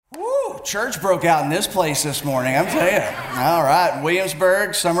Church broke out in this place this morning, I'm telling you. All right,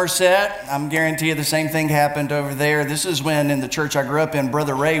 Williamsburg, Somerset, I'm guarantee you the same thing happened over there. This is when in the church I grew up in,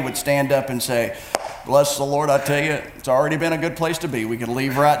 Brother Ray would stand up and say, "Bless the Lord, I tell you, it's already been a good place to be. We can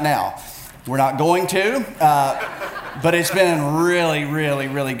leave right now." We're not going to, but it's been really, really,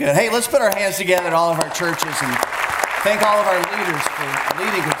 really good. Hey, let's put our hands together at all of our churches and thank all of our leaders for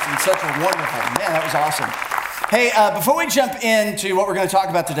leading us in such a wonderful, man, that was awesome. Hey, before we jump into what we're going to talk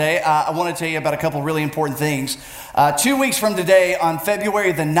about today, I want to tell you about a couple really important things. 2 weeks from today, on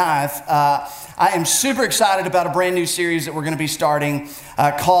February the 9th, I am super excited about a brand new series that we're going to be starting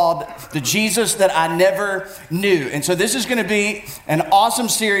called The Jesus That I Never Knew. And so this is going to be an awesome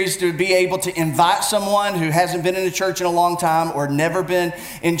series to be able to invite someone who hasn't been in a church in a long time or never been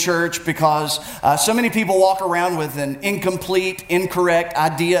in church, because so many people walk around with an incomplete, incorrect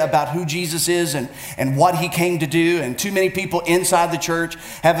idea about who Jesus is and what he came to do. And too many people inside the church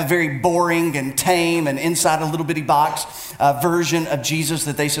have a very boring and tame and inside a little bitty box version of Jesus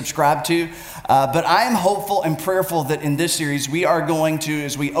that they subscribe to. But I am hopeful and prayerful that in this series we are going to,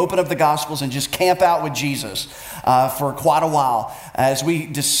 as we open up the Gospels and just camp out with Jesus for quite a while, as we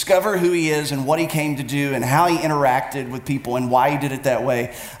discover who he is and what he came to do and how he interacted with people and why he did it that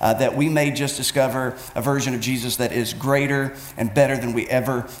way, that we may just discover a version of Jesus that is greater and better than we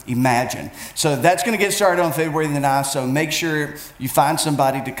ever imagined. So that's going to get started on February the 9th, so make sure you find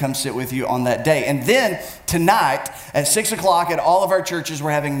somebody to come sit with you on that day. And then tonight at 6 o'clock at all of our churches,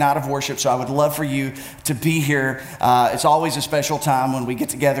 we're having Night of Worship, so I would love for you to be here. It's always a special time when we get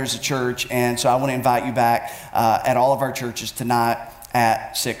together as a church, and so I want to invite you back at all of our churches tonight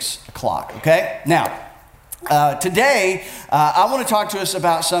at 6 o'clock, okay? Now, today, I want to talk to us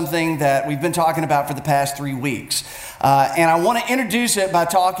about something that we've been talking about for the past 3 weeks. And I want to introduce it by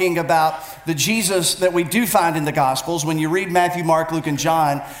talking about the Jesus that we do find in the Gospels. When you read Matthew, Mark, Luke, and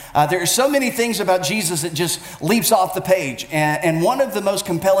John, there are so many things about Jesus that just leaps off the page. And one of the most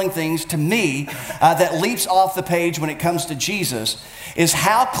compelling things to me that leaps off the page when it comes to Jesus is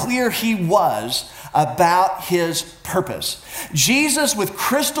how clear he was about his purpose. Jesus, with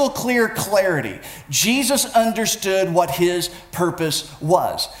crystal clear clarity, Jesus understood what his purpose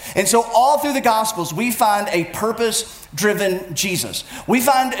was. And so all through the Gospels, we find a purpose-driven Jesus. We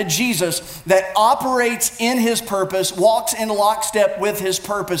find a Jesus that operates in his purpose, walks in lockstep with his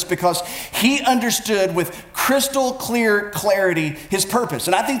purpose, because he understood with crystal clear clarity his purpose.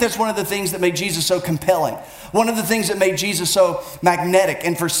 And I think that's one of the things that made Jesus so compelling. One of the things that made Jesus so magnetic.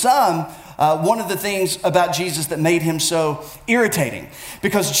 And for some, one of the things about Jesus that made him so irritating,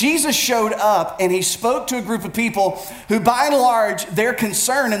 because Jesus showed up and he spoke to a group of people who, by and large, their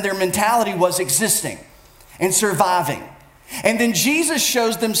concern and their mentality was existing and surviving. And then Jesus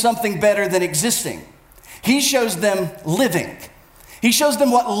shows them something better than existing. He shows them living. He shows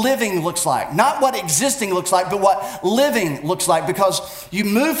them what living looks like, not what existing looks like, but what living looks like, because you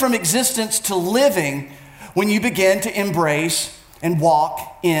move from existence to living when you begin to embrace and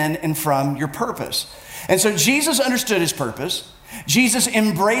walk in and from your purpose. And so Jesus understood his purpose. Jesus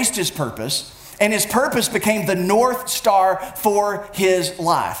embraced his purpose, and his purpose became the North Star for his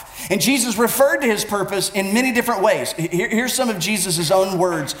life. And Jesus referred to his purpose in many different ways. Here's some of Jesus' own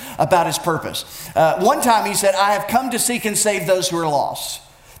words about his purpose. One time he said, "I have come to seek and save those who are lost."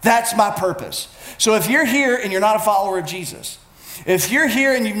 That's my purpose. So if you're here and you're not a follower of Jesus, if you're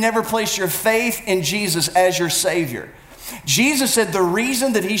here and you've never placed your faith in Jesus as your Savior, Jesus said the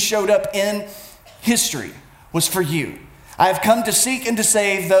reason that he showed up in history was for you. I have come to seek and to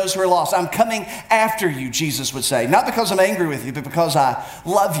save those who are lost. I'm coming after you, Jesus would say. Not because I'm angry with you, but because I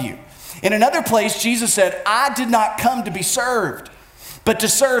love you. In another place, Jesus said, "I did not come to be served, but to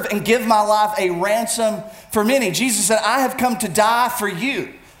serve and give my life a ransom for many." Jesus said, "I have come to die for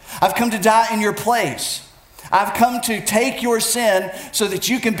you. I've come to die in your place. I've come to take your sin so that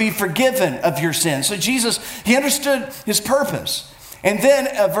you can be forgiven of your sin." So Jesus, he understood his purpose. And then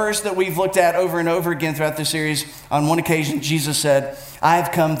a verse that we've looked at over and over again throughout this series, on one occasion, Jesus said, "I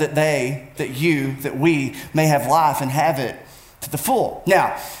have come that we may have life and have it to the full."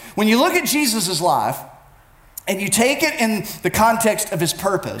 Now, when you look at Jesus' life and you take it in the context of his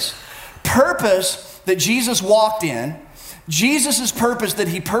purpose that Jesus walked in, Jesus' purpose that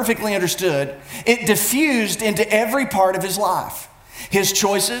he perfectly understood, it diffused into every part of his life. His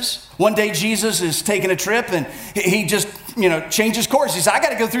choices. One day Jesus is taking a trip and he just, changes course. He said, "I got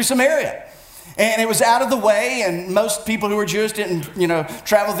to go through Samaria." And it was out of the way, and most people who were Jewish didn't,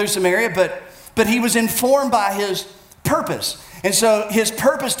 travel through Samaria, but he was informed by his purpose. And so his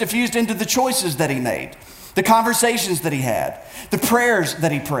purpose diffused into the choices that he made. the conversations that he had, the prayers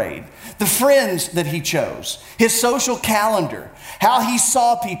that he prayed, the friends that he chose, his social calendar, how he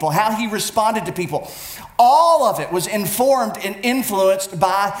saw people, how he responded to people. All of it was informed and influenced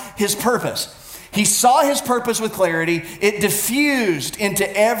by his purpose. He saw his purpose with clarity. It diffused into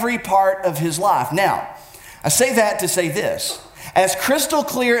every part of his life. Now, I say that to say this. As crystal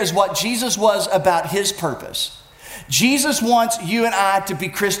clear as what Jesus was about his purpose, Jesus wants you and I to be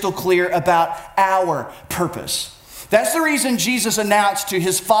crystal clear about our purpose. That's the reason Jesus announced to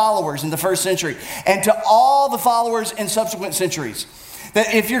his followers in the first century and to all the followers in subsequent centuries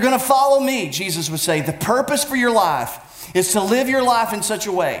that if you're going to follow me, Jesus would say, the purpose for your life is to live your life in such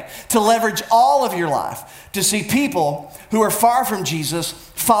a way, to leverage all of your life, to see people who are far from Jesus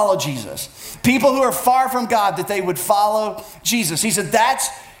follow Jesus. People who are far from God, that they would follow Jesus. He said, that's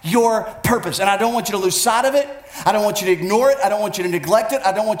your purpose. And I don't want you to lose sight of it. I don't want you to ignore it. I don't want you to neglect it.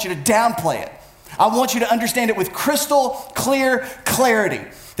 I don't want you to downplay it. I want you to understand it with crystal clear clarity.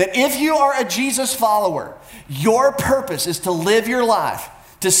 That if you are a Jesus follower, your purpose is to live your life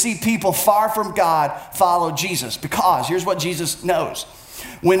to see people far from God follow Jesus. Because here's what Jesus knows.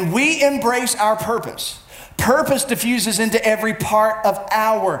 When we embrace our purpose, purpose diffuses into every part of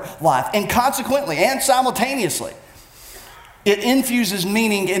our life. And consequently and simultaneously, it infuses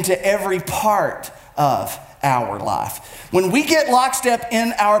meaning into every part of our life. When we get lockstep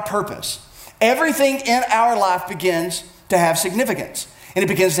in our purpose, everything in our life begins to have significance. And it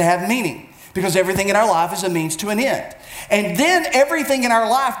begins to have meaning. Because everything in our life is a means to an end. And then everything in our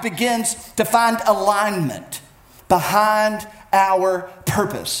life begins to find alignment behind our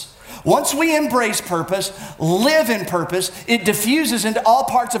purpose. Once we embrace purpose, live in purpose, it diffuses into all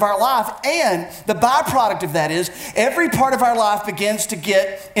parts of our life. And the byproduct of that is every part of our life begins to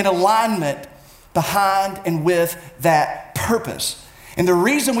get in alignment behind and with that purpose. And the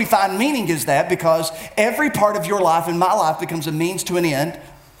reason we find meaning is that because every part of your life and my life becomes a means to an end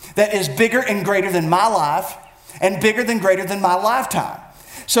that is bigger and greater than my life and bigger than greater than my lifetime.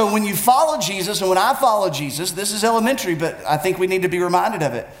 So when you follow Jesus and when I follow Jesus, this is elementary, but I think we need to be reminded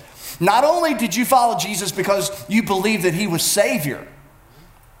of it. Not only did you follow Jesus because you believed that he was Savior,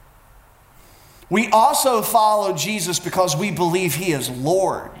 we also follow Jesus because we believe he is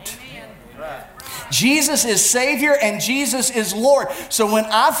Lord. Amen. Jesus is Savior and Jesus is Lord. So when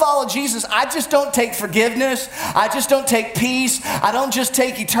I follow Jesus, I just don't take forgiveness. I just don't take peace. I don't just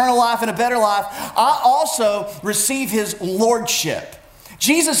take eternal life and a better life. I also receive his lordship.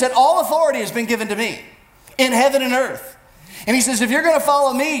 Jesus said, all authority has been given to me in heaven and earth. And he says, if you're going to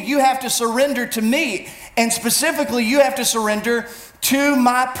follow me, you have to surrender to me. And specifically, you have to surrender to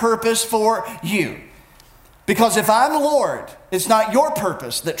my purpose for you. Because if I'm Lord, it's not your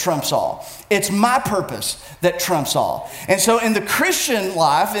purpose that trumps all. It's my purpose that trumps all. And so in the Christian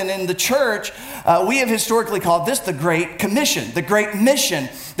life and in the church, we have historically called this the Great Commission, the great mission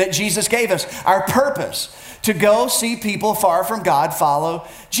that Jesus gave us, our purpose to go see people far from God follow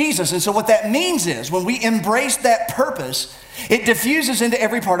Jesus. And so what that means is when we embrace that purpose, it diffuses into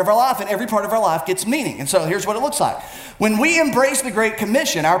every part of our life, and every part of our life gets meaning. And so here's what it looks like. When we embrace the Great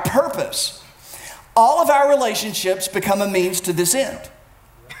Commission, our purpose, all of our relationships become a means to this end.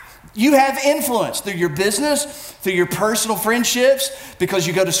 You have influence through your business, through your personal friendships, because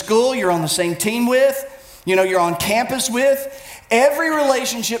you go to school, you're on the same team with, you're on campus with. Every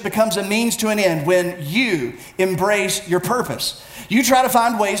relationship becomes a means to an end when you embrace your purpose. You try to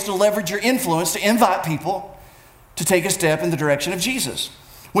find ways to leverage your influence to invite people to take a step in the direction of Jesus.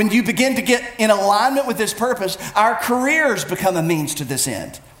 When you begin to get in alignment with this purpose, our careers become a means to this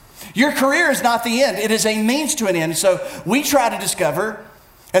end. Your career is not the end. It is a means to an end. So we try to discover,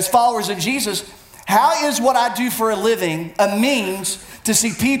 as followers of Jesus, how is what I do for a living a means to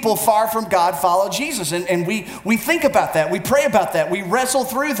see people far from God follow Jesus? And we think about that. We pray about that. We wrestle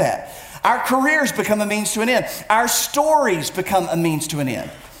through that. Our careers become a means to an end. Our stories become a means to an end.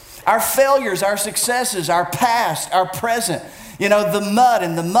 Our failures, our successes, our past, our present, the mud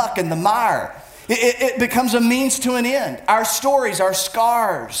and the muck and the mire, it becomes a means to an end. Our stories, our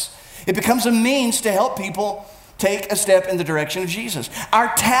scars, it becomes a means to help people take a step in the direction of Jesus.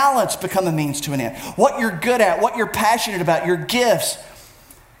 Our talents become a means to an end. What you're good at, what you're passionate about, your gifts,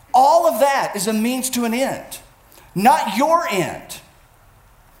 all of that is a means to an end. Not your end,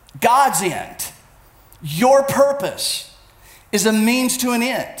 God's end. Your purpose is a means to an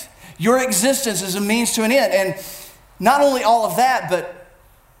end. Your existence is a means to an end. And not only all of that,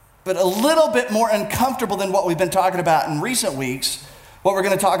 but a little bit more uncomfortable than what we've been talking about in recent weeks, what we're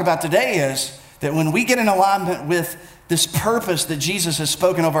going to talk about today is that when we get in alignment with this purpose that Jesus has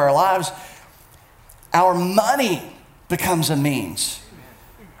spoken over our lives, our money becomes a means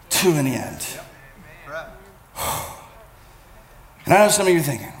to an end. And I know some of you are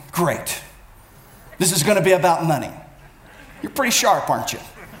thinking, great, this is going to be about money. You're pretty sharp, aren't you?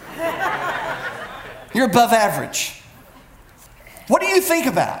 You're above average. What do you think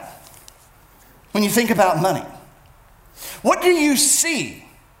about when you think about money? What do you see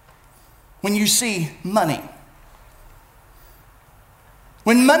when you see money?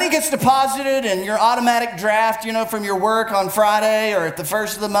 When money gets deposited in your automatic draft, from your work on Friday or at the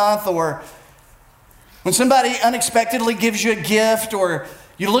first of the month, or when somebody unexpectedly gives you a gift, or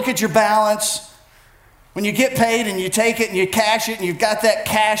you look at your balance, when you get paid and you take it and you cash it and you've got that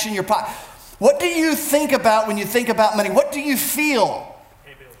cash in your pocket, what do you think about when you think about money? What do you feel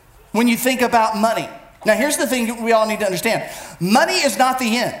when you think about money? Now, here's the thing we all need to understand. Money is not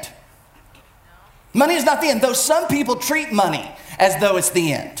the end. Money is not the end, though some people treat money as though it's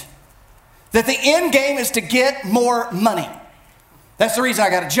the end. That the end game is to get more money. That's the reason I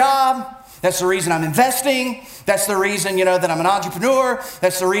got a job. That's the reason I'm investing. That's the reason, that I'm an entrepreneur.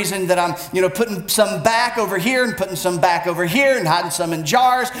 That's the reason that I'm, putting some back over here and putting some back over here and hiding some in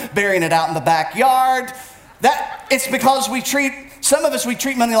jars, burying it out in the backyard. It's because some of us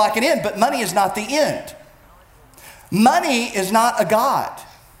treat money like an end, but money is not the end. Money is not a God,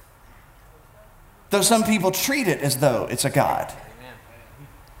 though some people treat it as though it's a God.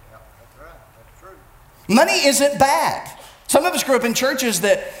 Money isn't bad. Some of us grew up in churches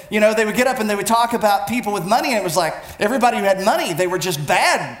that, they would get up and they would talk about people with money, and it was like everybody who had money, they were just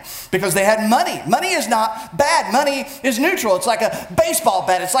bad because they had money. Money is not bad. Money is neutral. It's like a baseball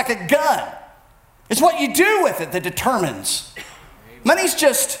bat. It's like a gun. It's what you do with it that determines. Money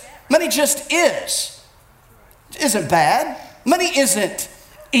just is. It isn't bad. Money isn't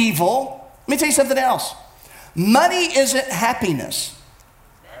evil. Let me tell you something else. Money isn't happiness.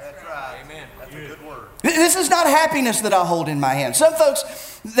 That's right. Amen. That's a good word. This is not happiness that I hold in my hand. Some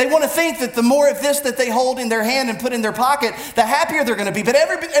folks, they want to think that the more of this that they hold in their hand and put in their pocket, the happier they're going to be. But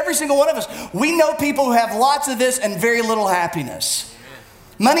every single one of us, we know people who have lots of this and very little happiness.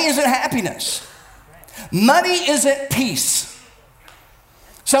 Money isn't happiness. Money isn't peace.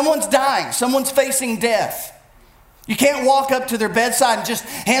 Someone's dying. Someone's facing death. You can't walk up to their bedside and just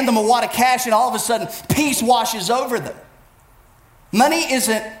hand them a wad of cash and all of a sudden peace washes over them. Money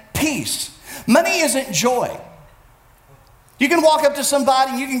isn't peace. Money isn't joy. You can walk up to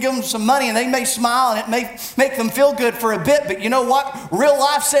somebody and you can give them some money and they may smile and it may make them feel good for a bit, but you know what? Real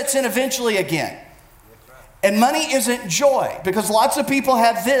life sets in eventually again. And money isn't joy, because lots of people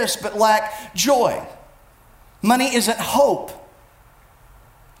have this but lack joy. Money isn't hope.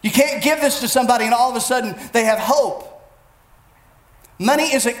 You can't give this to somebody and all of a sudden they have hope.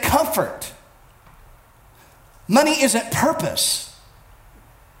 Money isn't comfort. Money isn't purpose.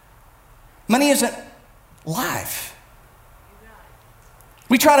 Money isn't life.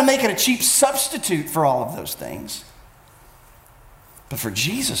 We try to make it a cheap substitute for all of those things. But for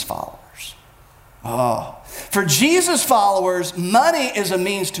Jesus followers, for Jesus followers, money is a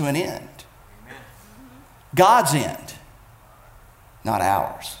means to an end. God's end, not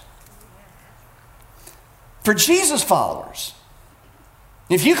ours. For Jesus followers,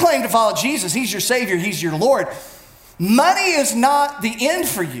 if you claim to follow Jesus, He's your Savior, He's your Lord, money is not the end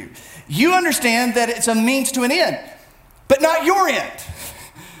for you. You understand that it's a means to an end, but not your end.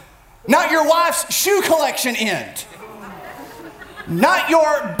 Not your wife's shoe collection end. Not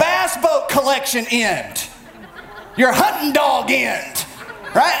your bass boat collection end. Your hunting dog end.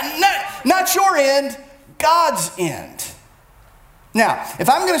 Right? Not your end, God's end. Now, if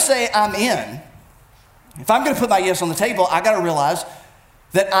I'm going to say I'm in, if I'm going to put my yes on the table, I got to realize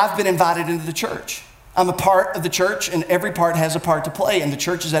that I've been invited into the church. I'm a part of the church, and every part has a part to play, and the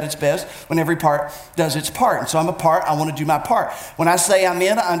church is at its best when every part does its part. And so I'm a part, I want to do my part. When I say I'm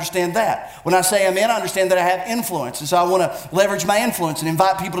in, I understand that. When I say I'm in, I understand that I have influence, and so I want to leverage my influence and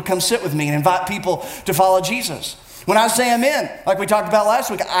invite people to come sit with me and invite people to follow Jesus. When I say I'm in, like we talked about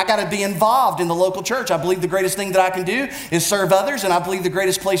last week, I got to be involved in the local church. I believe the greatest thing that I can do is serve others, and I believe the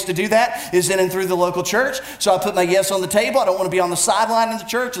greatest place to do that is in and through the local church. So I put my yes on the table. I don't want to be on the sideline in the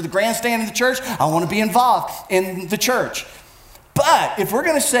church or the grandstand in the church. I want to be involved in the church. But if we're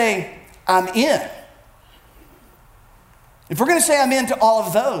going to say I'm in, if we're going to say I'm into all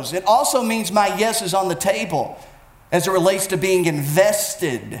of those, it also means my yes is on the table as it relates to being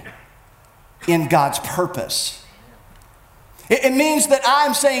invested in God's purpose. It means that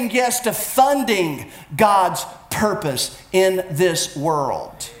I'm saying yes to funding God's purpose in this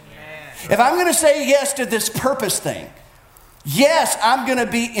world. If I'm going to say yes to this purpose thing, yes, I'm going to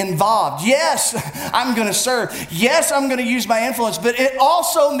be involved. Yes, I'm going to serve. Yes, I'm going to use my influence. But it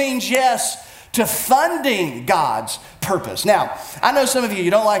also means yes to funding God's purpose. Now, I know some of you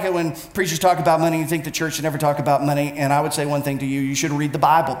don't like it when preachers talk about money. You think the church should never talk about money. And I would say one thing to you: you should read the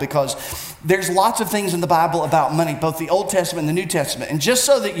Bible, because there's lots of things in the Bible about money, both the Old Testament and the New Testament. And just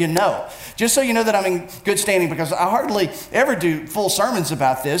so you know that I'm in good standing, because I hardly ever do full sermons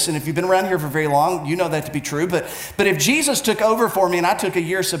about this. And if you've been around here for very long, you know that to be true. But if Jesus took over for me and I took a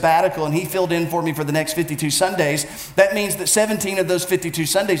year sabbatical and he filled in for me for the next 52 Sundays, that means that 17 of those 52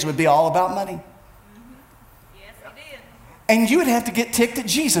 Sundays would be all about money. And you would have to get ticked at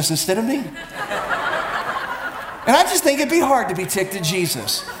Jesus instead of me. And I just think it'd be hard to be ticked at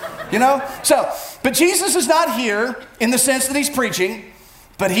Jesus, you know? So, but Jesus is not here in the sense that he's preaching,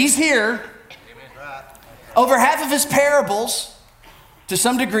 but he's here. Over half of his parables, to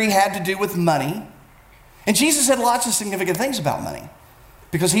some degree, had to do with money. And Jesus said lots of significant things about money,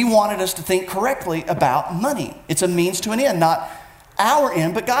 because he wanted us to think correctly about money. It's a means to an end, not our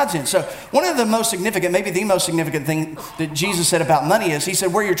end, but God's end. So one of the most significant, maybe the most significant thing that Jesus said about money is, he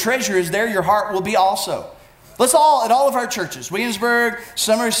said, where your treasure is, there your heart will be also. Let's all, at all of our churches, Williamsburg,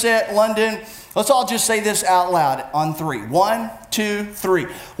 Somerset, London, let's all just say this out loud on 3. 1, 2, 3.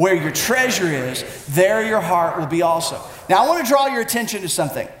 Where your treasure is, there your heart will be also. Now I want to draw your attention to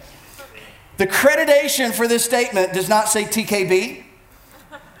something. The accreditation for this statement does not say TKB.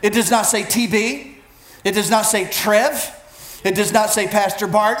 It does not say TB. It does not say Trev. It does not say Pastor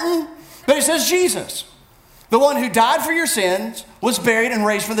Barton, but it says Jesus, the one who died for your sins, was buried and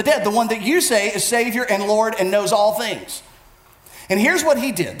raised from the dead, the one that you say is Savior and Lord and knows all things. And here's what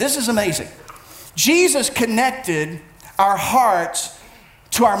he did. This is amazing. Jesus connected our hearts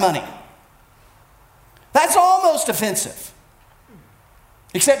to our money. That's almost offensive,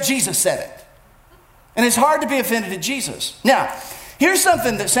 except Jesus said it. And it's hard to be offended at Jesus. Now, here's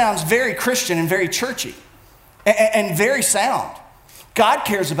something that sounds very Christian and very churchy and very sound. God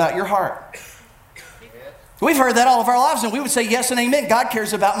cares about your heart. We've heard that all of our lives, and we would say yes and amen. God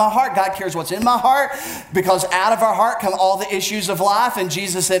cares about my heart. God cares what's in my heart, because out of our heart come all the issues of life. And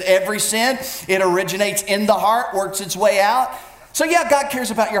Jesus said every sin, it originates in the heart, works its way out. So yeah, God cares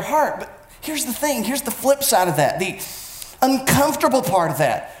about your heart. But here's the thing. Here's the flip side of that, the uncomfortable part of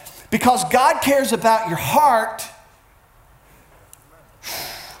that. Because God cares about your heart,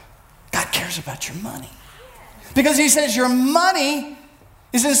 God cares about your money. Because he says your money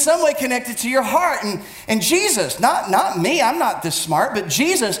is in some way connected to your heart. And Jesus, not me, I'm not this smart, but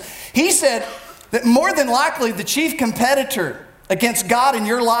Jesus, he said that more than likely the chief competitor against God in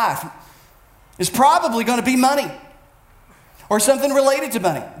your life is probably going to be money or something related to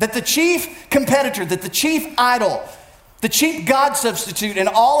money. That the chief competitor, that the chief idol, the chief God substitute in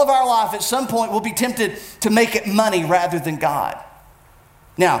all of our life at some point will be tempted to make it money rather than God.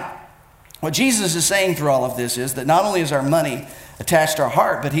 Now, what Jesus is saying through all of this is that not only is our money attached to our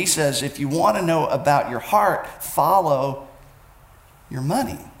heart, but he says if you want to know about your heart, follow your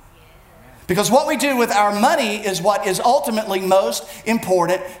money. Because what we do with our money is what is ultimately most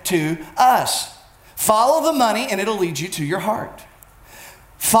important to us. Follow the money and it'll lead you to your heart.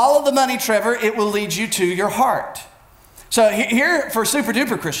 Follow the money, Trevor, it will lead you to your heart. So here for super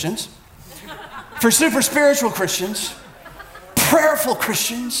duper Christians, for super spiritual Christians, prayerful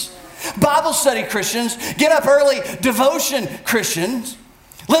Christians, Bible study Christians, get up early devotion Christians,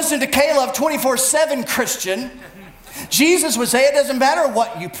 listen to Caleb 24/7 Christian. Jesus would say it doesn't matter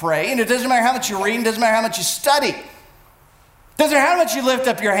what you pray, and it doesn't matter how much you read, and it doesn't matter how much you study. It doesn't matter how much you lift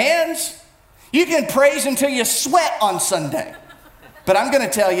up your hands. You can praise until you sweat on Sunday. But I'm going to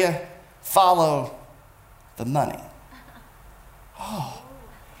tell you, follow the money.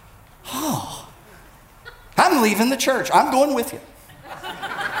 I'm leaving the church. I'm going with you.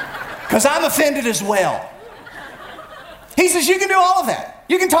 Because I'm offended as well. He says you can do all of that.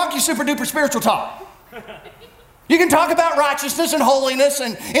 You can talk your super duper spiritual talk. You can talk about righteousness and holiness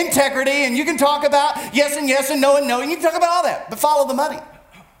and integrity, and you can talk about yes and no and no, and you can talk about all that, but follow the money.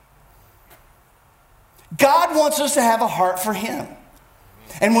 God wants us to have a heart for him.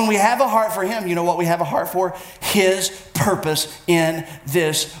 And when we have a heart for him, you know what we have a heart for? His purpose in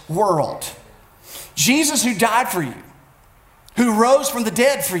this world. Jesus, who died for you, who rose from the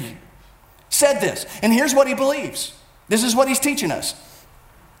dead for you, said this. And here's what he believes. This is what he's teaching us.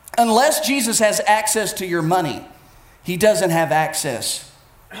 Unless Jesus has access to your money, he doesn't have access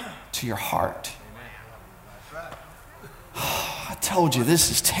to your heart. I told you, this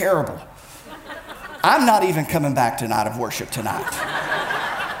is terrible. I'm not even coming back to night of worship tonight.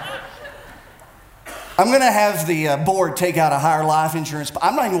 I'm going to have the board take out a higher life insurance.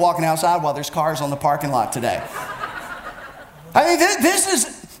 I'm not even walking outside while there's cars on the parking lot today. I mean,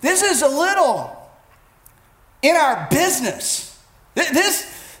 this is a little in our business. This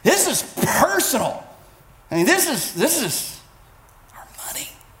is personal. I mean, this is our money.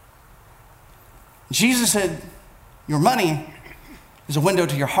 Jesus said, your money is a window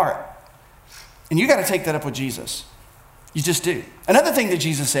to your heart. And you got to take that up with Jesus. You just do. Another thing that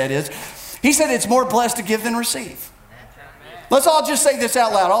Jesus said is, he said it's more blessed to give than receive. Let's all just say this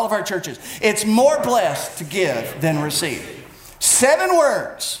out loud, all of our churches. It's more blessed to give than receive. 7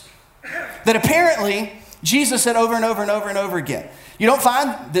 words that apparently Jesus said over and over and over and over again. You don't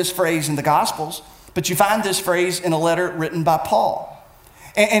find this phrase in the Gospels, but you find this phrase in a letter written by Paul.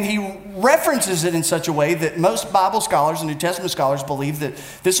 And he references it in such a way that most Bible scholars and New Testament scholars believe that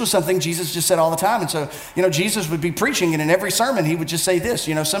this was something Jesus just said all the time. And so, Jesus would be preaching, and in every sermon, he would just say this.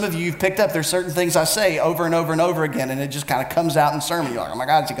 Some of you've picked up, there's certain things I say over and over and over again, and it just kind of comes out in sermon. You're like, oh my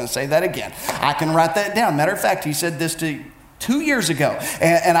God, is he going to say that again? I can write that down. Matter of fact, he said this 2 years ago,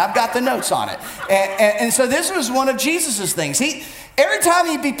 and I've got the notes on it. And so this was one of Jesus's things. Every time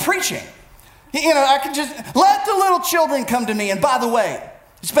he'd be preaching, I could just, let the little children come to me, and by the way,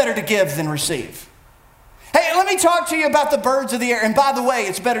 it's better to give than receive. Hey, let me talk to you about the birds of the air. And by the way,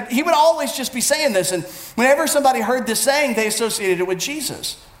 it's better. He would always just be saying this. And whenever somebody heard this saying, they associated it with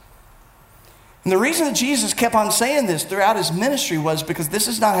Jesus. And the reason that Jesus kept on saying this throughout his ministry was because this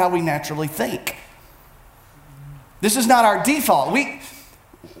is not how we naturally think. This is not our default.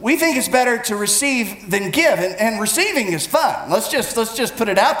 We think it's better to receive than give. And receiving is fun. Let's just put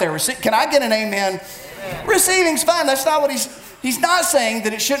it out there. Can I get an amen? Receiving's fun. That's not what He's not saying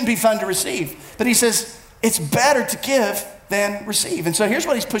that it shouldn't be fun to receive, but he says it's better to give than receive. And so here's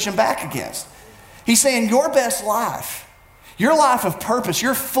what he's pushing back against. He's saying your best life, your life of purpose,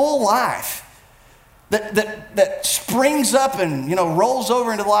 your full life that springs up and rolls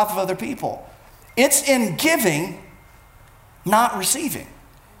over into the life of other people, it's in giving, not receiving.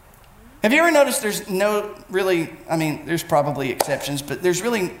 Have you ever noticed there's there's probably exceptions, but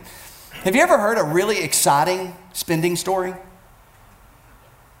have you ever heard a really exciting spending story?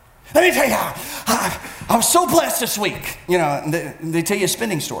 Let me tell you, I was so blessed this week. They tell you a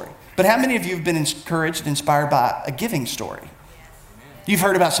spending story. But how many of you have been encouraged, inspired by a giving story? You've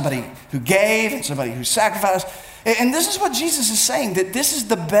heard about somebody who gave and somebody who sacrificed. And this is what Jesus is saying, that this is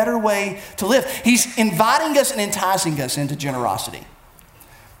the better way to live. He's inviting us and enticing us into generosity.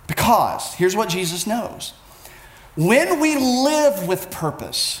 Because here's what Jesus knows. When we live with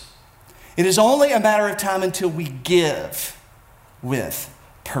purpose, it is only a matter of time until we give with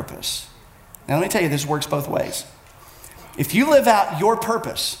purpose. Now let me tell you, this works both ways. If you live out your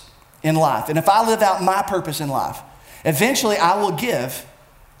purpose in life, and if I live out my purpose in life, eventually I will give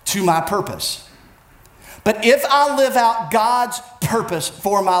to my purpose. But if I live out God's purpose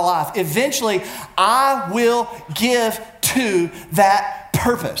for my life, eventually I will give to that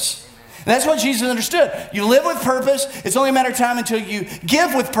purpose. And that's what Jesus understood. You live with purpose. It's only a matter of time until you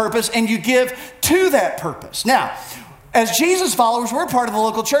give with purpose and you give to that purpose. Now, as Jesus followers, we're part of the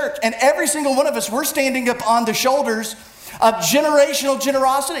local church. And every single one of us, we're standing up on the shoulders of generational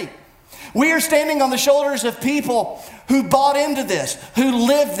generosity. We are standing on the shoulders of people who bought into this, who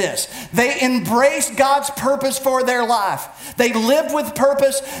lived this. They embraced God's purpose for their life. They lived with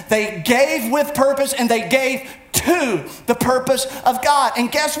purpose, they gave with purpose, and they gave to the purpose of God.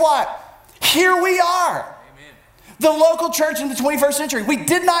 And guess what? Here we are. Amen. The local church in the 21st century. We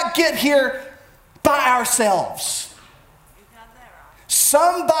did not get here by ourselves.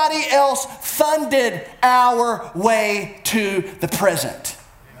 Somebody else funded our way to the present.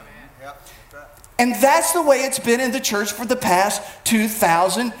 And that's the way it's been in the church for the past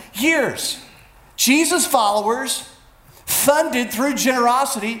 2,000 years. Jesus' followers funded through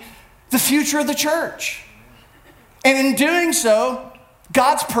generosity the future of the church. And in doing so,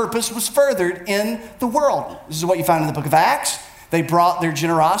 God's purpose was furthered in the world. This is what you find in the book of Acts. They brought their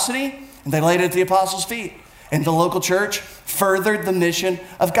generosity and they laid it at the apostles' feet. And the local church furthered the mission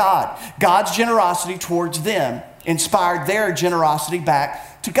of God. God's generosity towards them inspired their generosity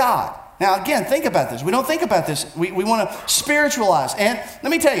back to God. Now, again, think about this. We don't think about this. We want to spiritualize. And let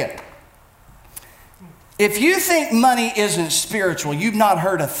me tell you, if you think money isn't spiritual, you've not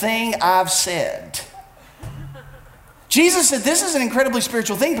heard a thing I've said. Jesus said this is an incredibly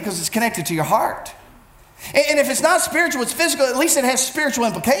spiritual thing because it's connected to your heart. And if it's not spiritual, it's physical, at least it has spiritual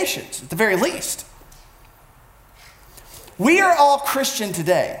implications, at the very least. We are all Christian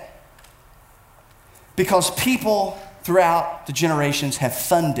today because people throughout the generations have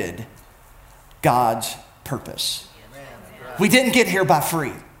funded God's purpose. We didn't get here by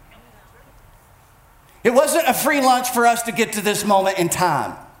free. It wasn't a free lunch for us to get to this moment in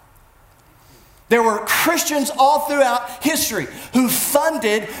time. There were Christians all throughout history who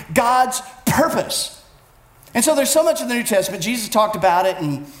funded God's purpose. And so there's so much in the New Testament. Jesus talked about it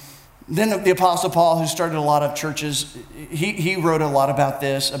in Then the Apostle Paul, who started a lot of churches, he wrote a lot about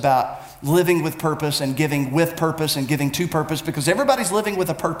this, about living with purpose and giving with purpose and giving to purpose, because everybody's living with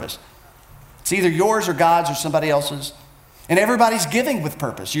a purpose. It's either yours or God's or somebody else's. And everybody's giving with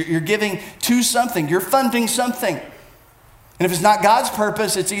purpose. You're giving to something. You're funding something. And if it's not God's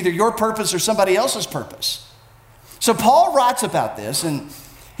purpose, it's either your purpose or somebody else's purpose. So Paul writes about this, and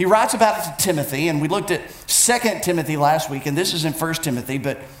he writes about it to Timothy. And we looked at 2 Timothy last week, and this is in 1 Timothy.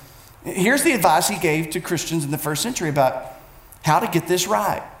 But here's the advice he gave to Christians in the first century about how to get this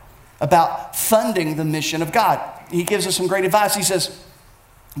right, about funding the mission of God. He gives us some great advice. He says,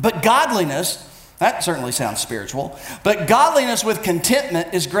 but godliness, that certainly sounds spiritual, but godliness with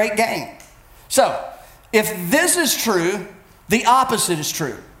contentment is great gain. So, if this is true, the opposite is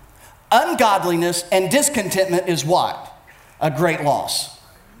true. Ungodliness and discontentment is what? A great loss.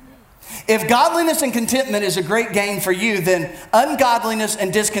 If godliness and contentment is a great gain for you, then ungodliness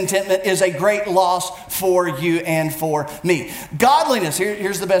and discontentment is a great loss for you and for me. Godliness,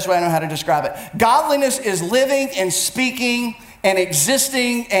 here's the best way I know how to describe it. Godliness is living and speaking and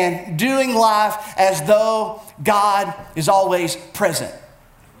existing and doing life as though God is always present.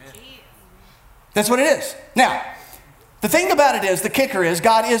 That's what it is. Now, the thing about it is, the kicker is,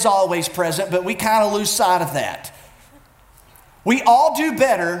 God is always present, but we kind of lose sight of that. We all do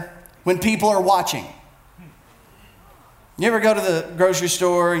better when people are watching. You ever go to the grocery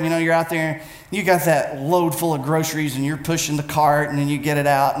store and you're out there, you got that load full of groceries and you're pushing the cart and then you get it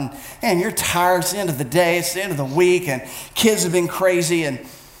out and you're tired. It's the end of the day, it's the end of the week, and kids have been crazy,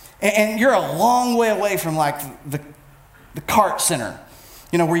 and you're a long way away from like the cart center,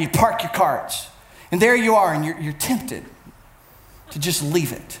 where you park your carts. And there you are, and you're tempted to just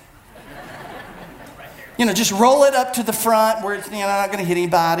leave it. Just roll it up to the front where it's not going to hit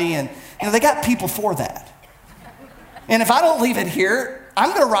anybody. And they got people for that. And if I don't leave it here, I'm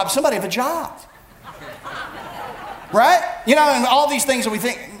going to rob somebody of a job. Right? And all these things that we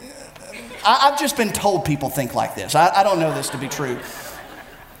think. I've just been told people think like this. I don't know this to be true.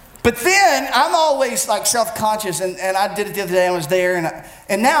 But then I'm always like self-conscious, and I did it the other day. I was there,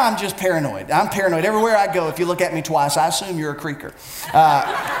 and now I'm just paranoid. I'm paranoid. Everywhere I go, if you look at me twice, I assume you're a creeker.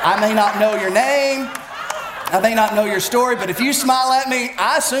 I may not know your name. I may not know your story, but if you smile at me,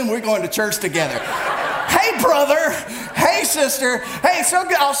 I assume we're going to church together. Hey, brother. Hey, sister. Hey, so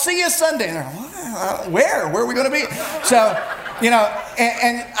good. I'll see you Sunday. And they're like, where? Where are we going to be? So,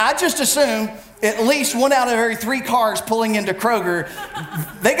 and I just assume at least one out of every 3 cars pulling into Kroger,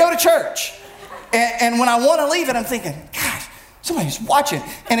 they go to church. And when I want to leave it, I'm thinking, gosh, somebody's watching.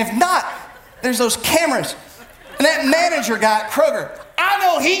 And if not, there's those cameras. And that manager guy at Kroger, I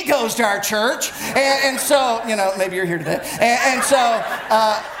know he goes to our church. And so, maybe you're here today. And so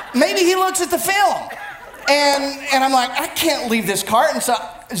maybe he looks at the film. And I'm like, I can't leave this cart. And so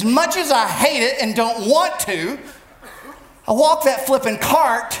as much as I hate it and don't want to, I walk that flipping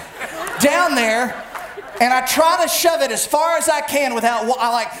cart down there, and I try to shove it as far as I can without,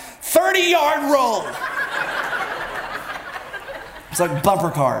 30-yard roll. It's like bumper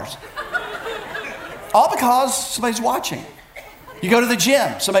cars. All because somebody's watching. You go to the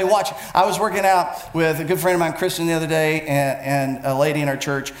gym, somebody watching. I was working out with a good friend of mine, Kristen, the other day, and a lady in our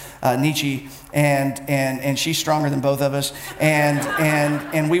church, Nietzsche, and she's stronger than both of us.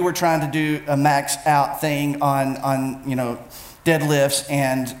 And we were trying to do a max out thing on deadlifts,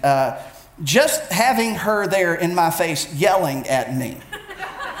 and just having her there in my face yelling at me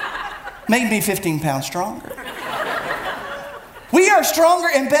made me 15 pounds stronger. We are stronger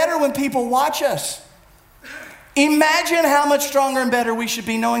and better when people watch us. Imagine how much stronger and better we should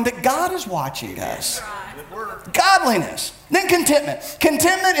be knowing that God is watching us. Godliness. Then contentment.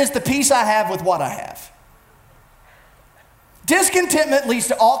 Contentment is the peace I have with what I have. Discontentment leads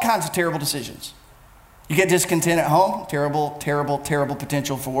to all kinds of terrible decisions. You get discontent at home, terrible, terrible, terrible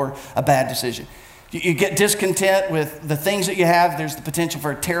potential for a bad decision. You get discontent with the things that you have, there's the potential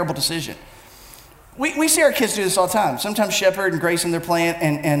for a terrible decision. We see our kids do this all the time. Sometimes Shepherd and Grayson, they're playing,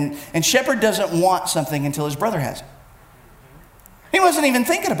 and Shepherd doesn't want something until his brother has it. He wasn't even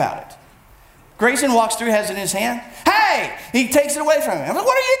thinking about it. Grayson walks through, has it in his hand. Hey! He takes it away from him. I'm like,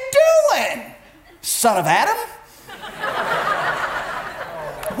 what are you doing, son of Adam?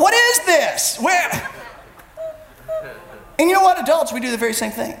 What is this? Where? And you know what? Adults, we do the very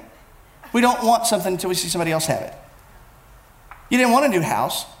same thing. We don't want something until we see somebody else have it. You didn't want a new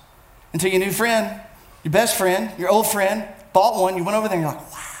house until your new friend, your best friend, your old friend, bought one. You went over there and you're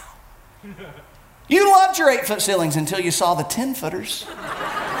like, wow. You loved your 8-foot ceilings until you saw the 10-footers.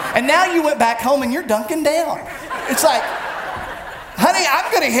 And now you went back home and you're dunking down. It's like, honey, I'm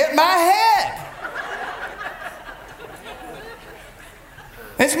going to hit my head.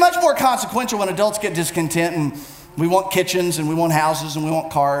 It's much more consequential when adults get discontent and we want kitchens and we want houses and we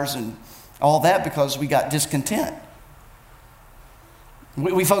want cars and all that because we got discontent.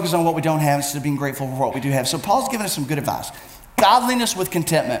 We focus on what we don't have instead of being grateful for what we do have. So Paul's giving us some good advice. Godliness with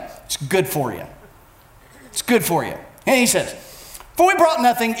contentment. It's good for you. It's good for you. And he says, for we brought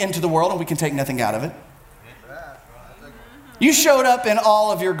nothing into the world and we can take nothing out of it. You showed up in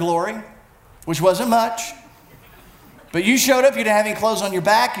all of your glory, which wasn't much. But you showed up, you didn't have any clothes on your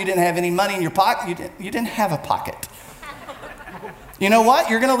back, you didn't have any money in your pocket, you didn't have a pocket. You know what?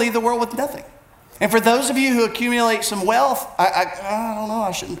 You're going to leave the world with nothing. And for those of you who accumulate some wealth, I don't know,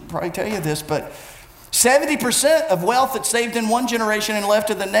 I shouldn't probably tell you this, but 70% of wealth that's saved in one generation and left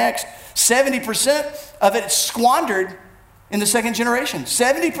to the next, 70% of it is squandered in the second generation.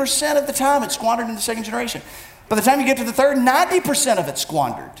 70% of the time it's squandered in the second generation. By the time you get to the third, 90% of it's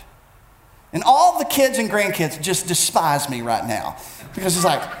squandered. And all the kids and grandkids just despise me right now. Because it's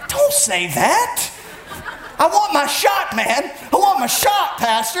like, don't say that. I want my shot, man. I want my shot,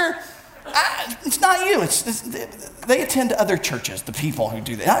 Pastor. It's not you. They attend to other churches, the people who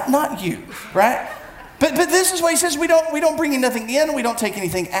do that. Not you, right? But this is what he says. We don't bring nothing in. We don't take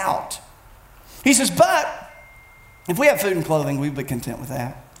anything out. He says, but if we have food and clothing, we'd be content with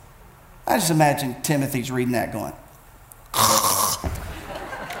that. I just imagine Timothy's reading that going,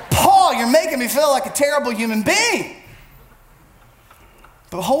 Paul, you're making me feel like a terrible human being.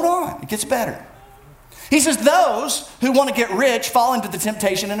 But hold on, it gets better. He says, those who want to get rich fall into the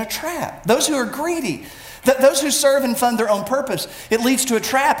temptation and a trap. Those who are greedy, those who serve and fund their own purpose, it leads to a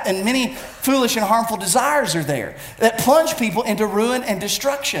trap, and many foolish and harmful desires are there that plunge people into ruin and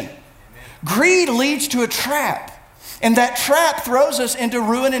destruction. Amen. Greed leads to a trap, and that trap throws us into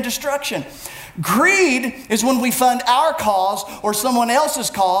ruin and destruction. Greed is when we fund our cause or someone else's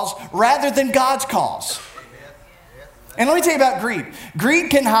cause rather than God's cause. And let me tell you about greed. Greed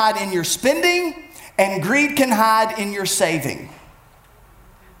can hide in your spending, and greed can hide in your saving.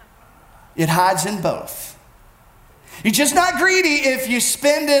 It hides in both. You're just not greedy if you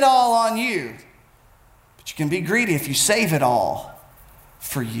spend it all on you. But you can be greedy if you save it all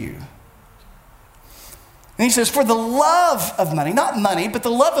for you. And he says, for the love of money, not money, but the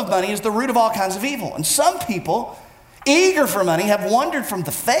love of money is the root of all kinds of evil. And some people, eager for money, have wandered from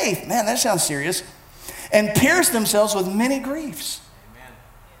the faith, man, that sounds serious, and pierced themselves with many griefs.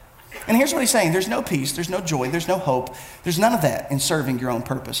 Amen. And here's what he's saying. There's no peace, there's no joy, there's no hope. There's none of that in serving your own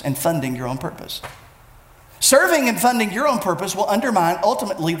purpose and funding your own purpose. Serving and funding your own purpose will undermine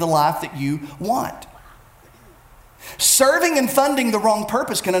ultimately the life that you want. Serving and funding the wrong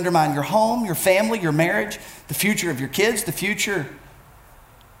purpose can undermine your home, your family, your marriage, the future of your kids, the future.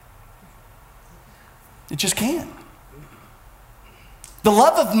 It just can. The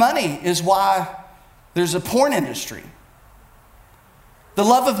love of money is why there's a porn industry. The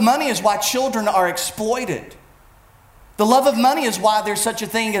love of money is why children are exploited. The love of money is why there's such a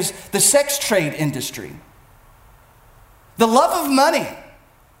thing as the sex trade industry. The love of money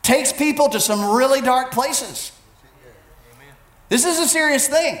takes people to some really dark places. This is a serious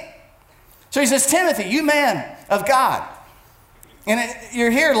thing. So he says, Timothy, you man of God. And you're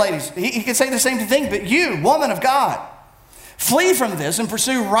here, ladies. He could say the same thing, but you, woman of God, flee from this and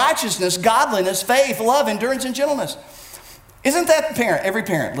pursue righteousness, godliness, faith, love, endurance, and gentleness. Isn't that every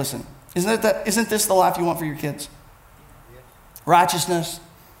parent, listen, isn't this the life you want for your kids? Righteousness,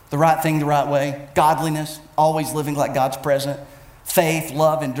 the right thing the right way, godliness, always living like God's present, faith,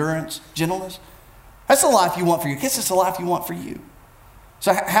 love, endurance, gentleness. That's the life you want for your kids. It's the life you want for you.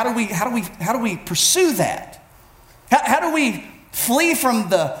 So how do we pursue that? How do we flee from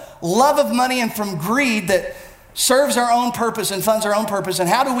the love of money and from greed that serves our own purpose and funds our own purpose? And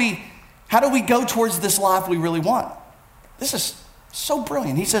how do we go towards this life we really want? This is so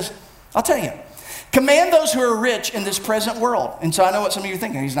brilliant. He says, I'll tell you, command those who are rich in this present world. And so I know what some of you are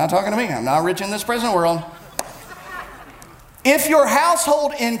thinking. He's not talking to me. I'm not rich in this present world. If your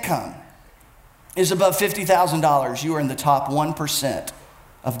household income is above $50,000, you are in the top 1%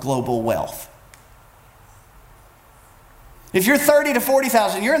 of global wealth. If you're 30 to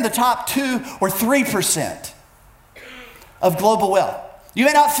 40,000, you're in the top 2 or 3% of global wealth. You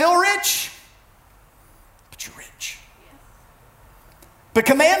may not feel rich, but you're rich. But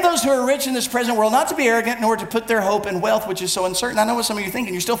command those who are rich in this present world not to be arrogant, nor to put their hope in wealth, which is so uncertain. I know what some of you are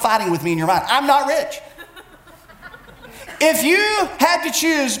thinking. You're still fighting with me in your mind. I'm not rich. If you had to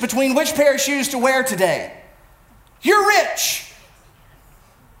choose between which pair of shoes to wear today, you're rich.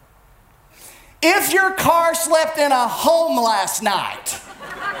 If your car slept in a home last night,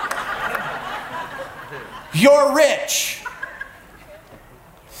 you're rich.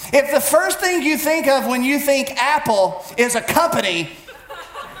 If the first thing you think of when you think Apple is a company,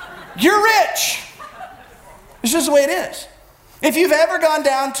 You're rich. It's just the way it is. If you've ever gone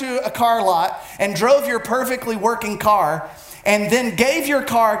down to a car lot and drove your perfectly working car and then gave your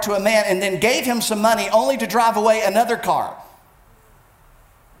car to a man and then gave him some money only to drive away another car.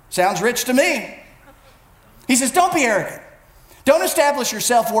 Sounds rich to me. He says, don't be arrogant. Don't establish your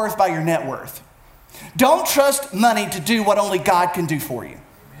self-worth by your net worth. Don't trust money to do what only God can do for you.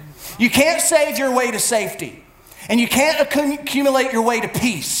 You can't save your way to safety. And you can't accumulate your way to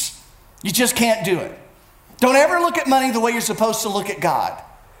peace. You just can't do it. Don't ever look at money the way you're supposed to look at God.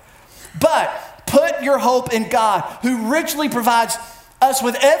 But put your hope in God, who richly provides us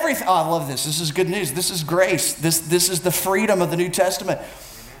with everything. Oh, I love this. This is good news. This is grace. This is the freedom of the New Testament.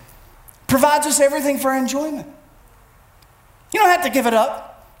 Provides us everything for our enjoyment. You don't have to give it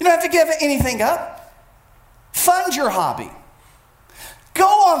up. You don't have to give anything up. Fund your hobby. Go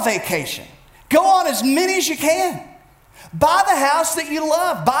on vacation. Go on as many as you can. Buy the house that you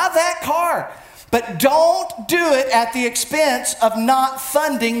love. Buy that car. But don't do it at the expense of not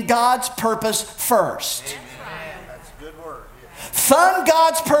funding God's purpose first. Amen. That's a good word. Yeah. Fund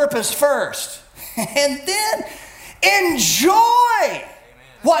God's purpose first. And then enjoy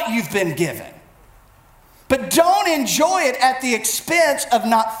what you've been given. But don't enjoy it at the expense of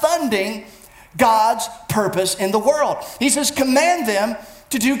not funding God's purpose in the world. He says, command them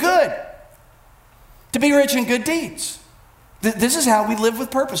to do good, to be rich in good deeds. This is how we live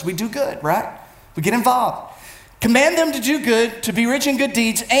with purpose. We do good, right? We get involved. Command them to do good, to be rich in good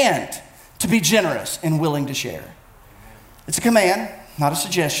deeds, and to be generous and willing to share. It's a command, not a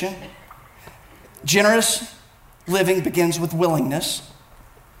suggestion. Generous living begins with willingness.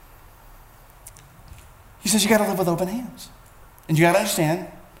 He says you got to live with open hands. And you got to understand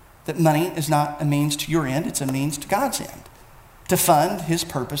that money is not a means to your end, it's a means to God's end, to fund his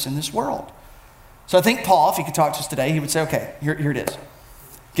purpose in this world. So I think Paul, if he could talk to us today, he would say, okay, here it is.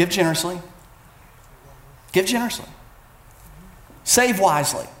 Give generously. Give generously. Save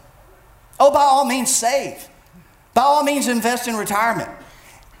wisely. Oh, by all means, save. By all means, invest in retirement.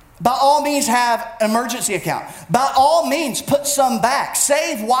 By all means, have an emergency account. By all means, put some back.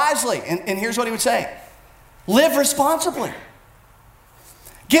 Save wisely. And here's what he would say. Live responsibly.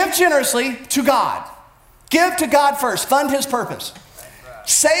 Give generously to God. Give to God first. Fund his purpose.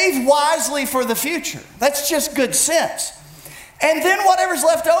 Save wisely for the future. That's just good sense. And then whatever's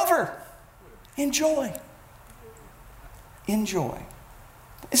left over, enjoy. Enjoy.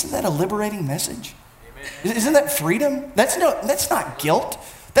 Isn't that a liberating message? Amen. Isn't that freedom? That's not guilt.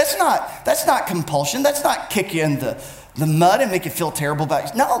 That's not compulsion. That's not kick you in the mud and make you feel terrible about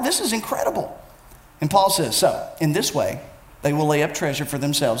it. No, this is incredible. And Paul says, so in this way, they will lay up treasure for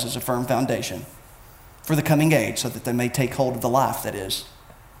themselves as a firm foundation for the coming age, so that they may take hold of the life that is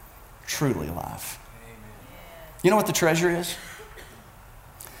truly life. Amen. You know what the treasure is?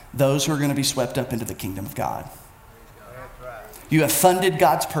 Those who are going to be swept up into the kingdom of God. You have funded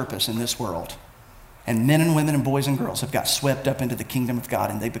God's purpose in this world, and men and women and boys and girls have got swept up into the kingdom of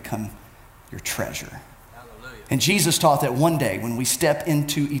God, and they become your treasure. Hallelujah. And Jesus taught that one day when we step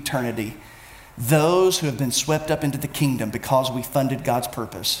into eternity, those who have been swept up into the kingdom because we funded God's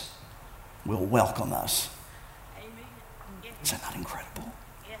purpose will welcome us. Amen. Is that not incredible?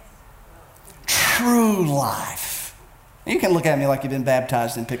 Yes. True life. You can look at me like you've been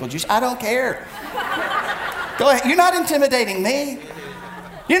baptized in pickle juice. I don't care. Go ahead. You're not intimidating me.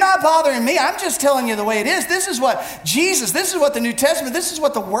 You're not bothering me. I'm just telling you the way it is. This is what Jesus, this is what the New Testament, this is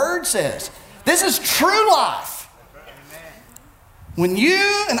what the Word says. This is true life. When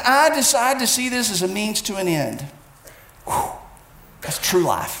you and I decide to see this as a means to an end, that's true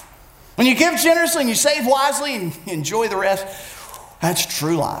life. When you give generously and you save wisely and enjoy the rest, that's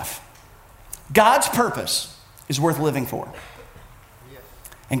true life. God's purpose is worth living for.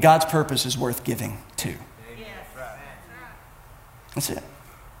 And God's purpose is worth giving to. That's it.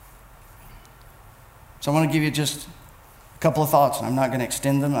 So I want to give you just a couple of thoughts, and I'm not going to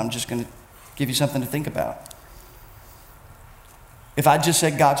extend them. I'm just going to give you something to think about. If I just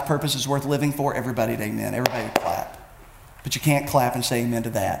said God's purpose is worth living for, everybody would amen. Everybody would clap. But you can't clap and say amen to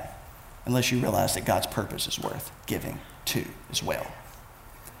that unless you realize that God's purpose is worth giving to as well.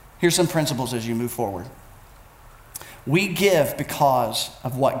 Here's some principles as you move forward. We give because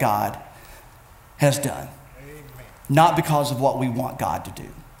of what God has done, not because of what we want God to do.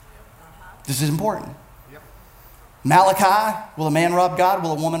 This is important. Malachi, will a man rob God?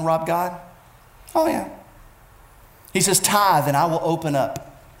 Will a woman rob God? Oh, yeah. He says, tithe, and I will open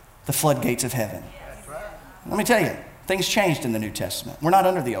up the floodgates of heaven. Let me tell you, things changed in the New Testament. We're not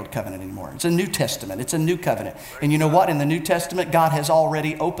under the Old Covenant anymore. It's a New Testament. It's a new covenant. And you know what? In the New Testament, God has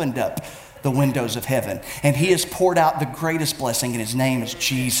already opened up the windows of heaven. And he has poured out the greatest blessing, and his name is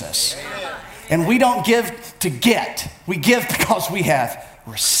Jesus. And we don't give to get. We give because we have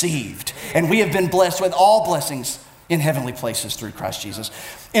received. And we have been blessed with all blessings in heavenly places through Christ Jesus.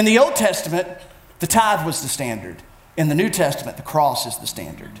 In the Old Testament, the tithe was the standard. In the New Testament, the cross is the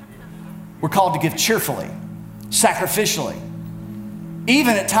standard. We're called to give cheerfully, sacrificially,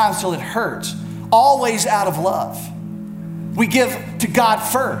 even at times till it hurts, always out of love. We give to God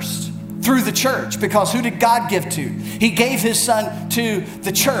first through the church, because who did God give to? He gave his son to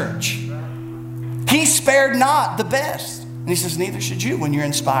the church. He spared not the best. And he says, neither should you when you're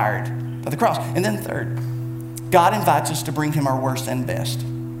inspired by the cross. And then third, God invites us to bring him our worst and best.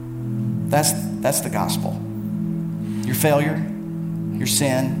 That's the gospel. Your failure, your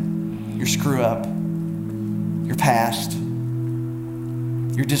sin, your screw up, your past,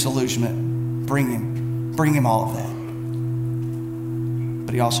 your disillusionment, bring him all of that.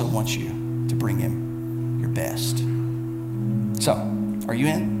 But he also wants you to bring him your best. So, are you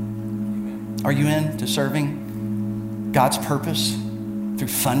in? Are you in to serving God's purpose through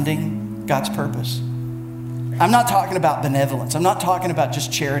funding God's purpose? I'm not talking about benevolence. I'm not talking about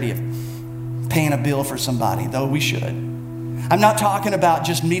just charity of paying a bill for somebody, though we should. I'm not talking about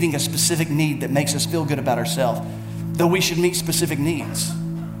just meeting a specific need that makes us feel good about ourselves, though we should meet specific needs.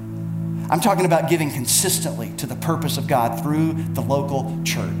 I'm talking about giving consistently to the purpose of God through the local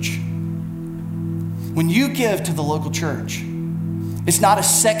church. When you give to the local church, it's not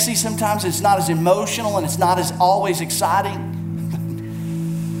as sexy sometimes, it's not as emotional, and it's not as always exciting.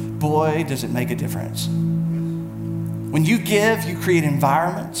 Boy, does it make a difference. When you give, you create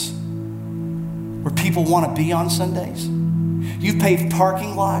environments where people want to be on Sundays. You've paved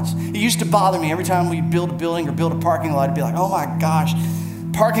parking lots. It used to bother me every time we build a building or build a parking lot, it'd be like, oh my gosh,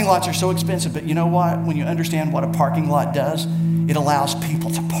 parking lots are so expensive. But you know what? When you understand what a parking lot does, it allows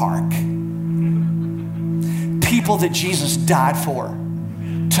people to park. People that Jesus died for,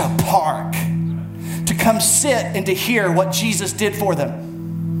 to park, to come sit and to hear what Jesus did for them.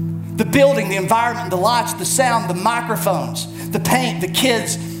 The building, the environment, the lights, the sound, the microphones, the paint, the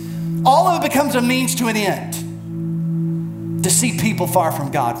kids, all of it becomes a means to an end. To see people far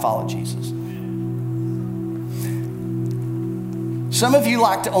from God follow Jesus. Some of you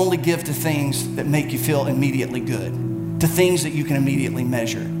like to only give to things that make you feel immediately good, to things that you can immediately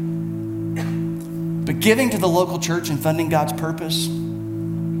measure. But giving to the local church and funding God's purpose,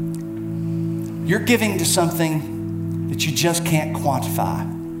 you're giving to something that you just can't quantify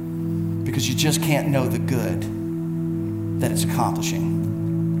because you just can't know the good that it's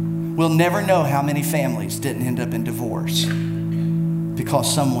accomplishing. We'll never know how many families didn't end up in divorce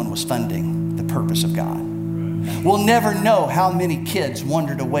because someone was funding the purpose of God. We'll never know how many kids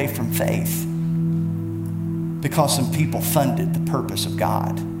wandered away from faith because some people funded the purpose of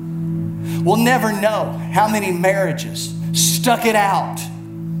God. We'll never know how many marriages stuck it out,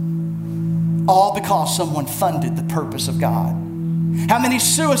 all because someone funded the purpose of God. How many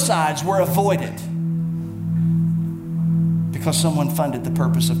suicides were avoided because someone funded the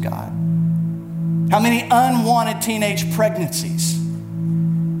purpose of God. How many unwanted teenage pregnancies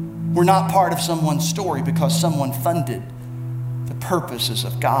were not part of someone's story because someone funded the purposes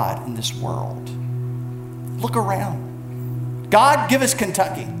of God in this world. Look around. God, give us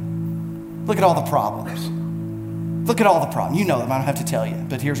Kentucky. Look at all the problems. Look at all the problems. You know them, I don't have to tell you,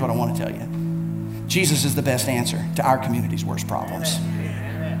 but here's what I want to tell you. Jesus is the best answer to our community's worst problems.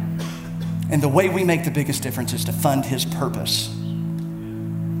 And the way we make the biggest difference is to fund his purpose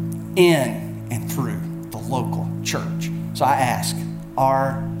in and through the local church. So I ask,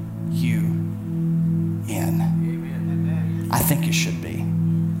 are you in? I think you should be.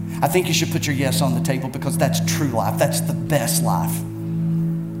 I think you should put your yes on the table because that's true life. That's the best life.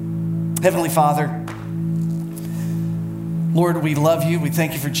 Heavenly Father, Lord, we love you. We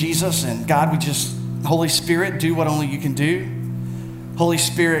thank you for Jesus. And God, we just, Holy Spirit, do what only you can do. Holy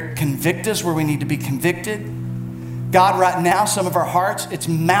Spirit, convict us where we need to be convicted. God, right now, some of our hearts, it's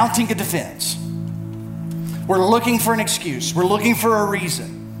mounting a defense. We're looking for an excuse. We're looking for a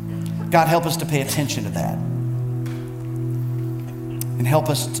reason. God, help us to pay attention to that. And help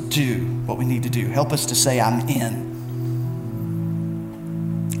us to do what we need to do. Help us to say, I'm in.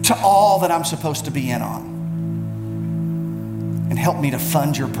 To all that I'm supposed to be in on. And help me to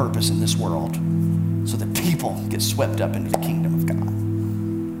fund your purpose in this world so that people get swept up into the kingdom of God.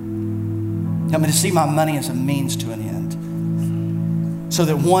 Help me to see my money as a means to an end so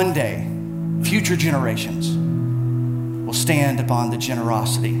that one day future generations will stand upon the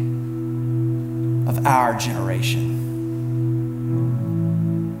generosity of our generation.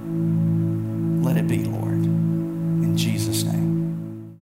 Let it be, Lord.